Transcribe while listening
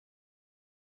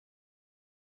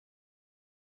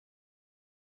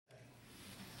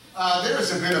There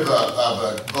is a bit of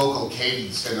a vocal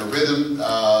cadence and a rhythm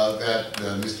that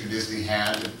Mr. Disney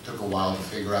had. It took a while to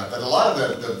figure out. But a lot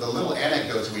of the little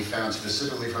anecdotes we found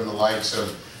specifically from the likes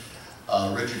of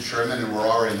Richard Sherman, and were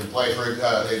already in the play, in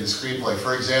the screenplay.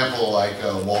 For example, like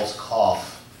Walt's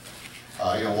cough.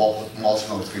 You know, Walt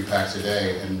smoked 3 packs a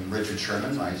day, and Richard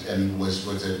Sherman, and was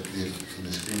in the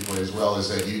screenplay as well, is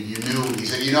that you knew, he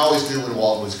said, you always knew when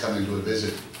Walt was coming to a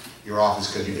visit your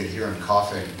office because you could hear him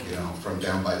coughing, you know, from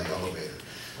down by the elevator.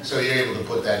 So you're able to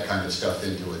put that kind of stuff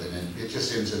into it, and it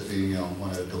just ends up being, you know,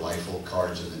 one of the delightful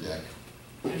cards in the deck.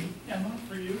 And Emma,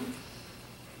 for you?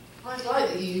 I like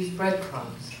that you use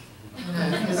breadcrumbs. You know,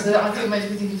 because I think it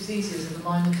makes me think of Theseus and the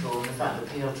Minotaur, and the fact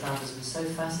that P.L. Travers was so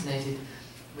fascinated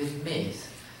with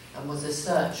myth and was a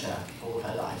searcher all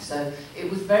her life. So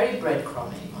it was very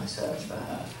breadcrumbing, my search for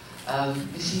her.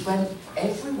 She went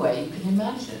everywhere you can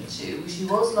imagine. She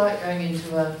was like going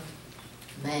into a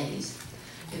maze.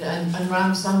 You know, and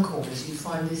around some corners you'd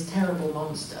find this terrible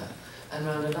monster, and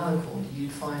around another corner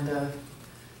you'd find a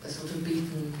sort of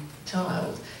beaten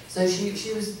child. So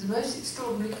she was the most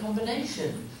extraordinary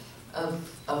combination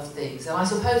of things. And I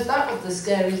suppose that was the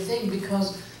scary thing,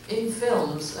 because in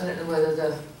films, I don't know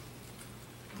whether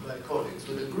my colleagues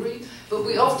would agree, but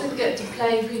we often get to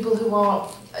play people who are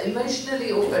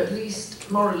emotionally or at least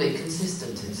morally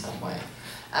consistent in some way.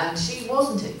 And she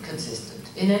wasn't consistent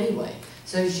in any way.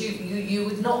 So you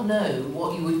would not know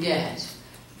what you would get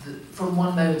from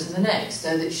one moment to the next,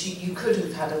 so that you could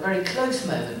have had a very close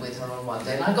moment with her on one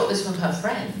day. And I got this from her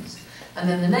friends. And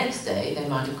then the next day they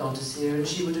might have gone to see her and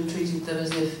she would have treated them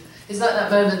as if... It's like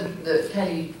that moment that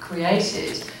Kelly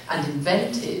created and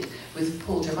invented with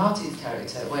Paul Giamatti's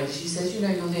character, where she says, you know,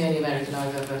 you're the only American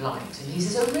I've ever liked. And he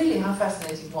says, oh really, how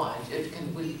fascinating, why?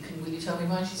 Will you tell me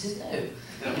why? And she says, no.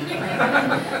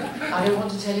 I don't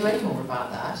want to tell you any more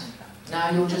about that. Now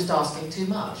you're just asking too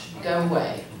much. Go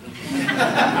away.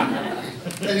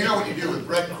 And you know what you do with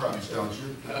breadcrumbs, don't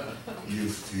you? You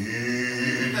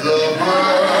feed the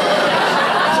birds.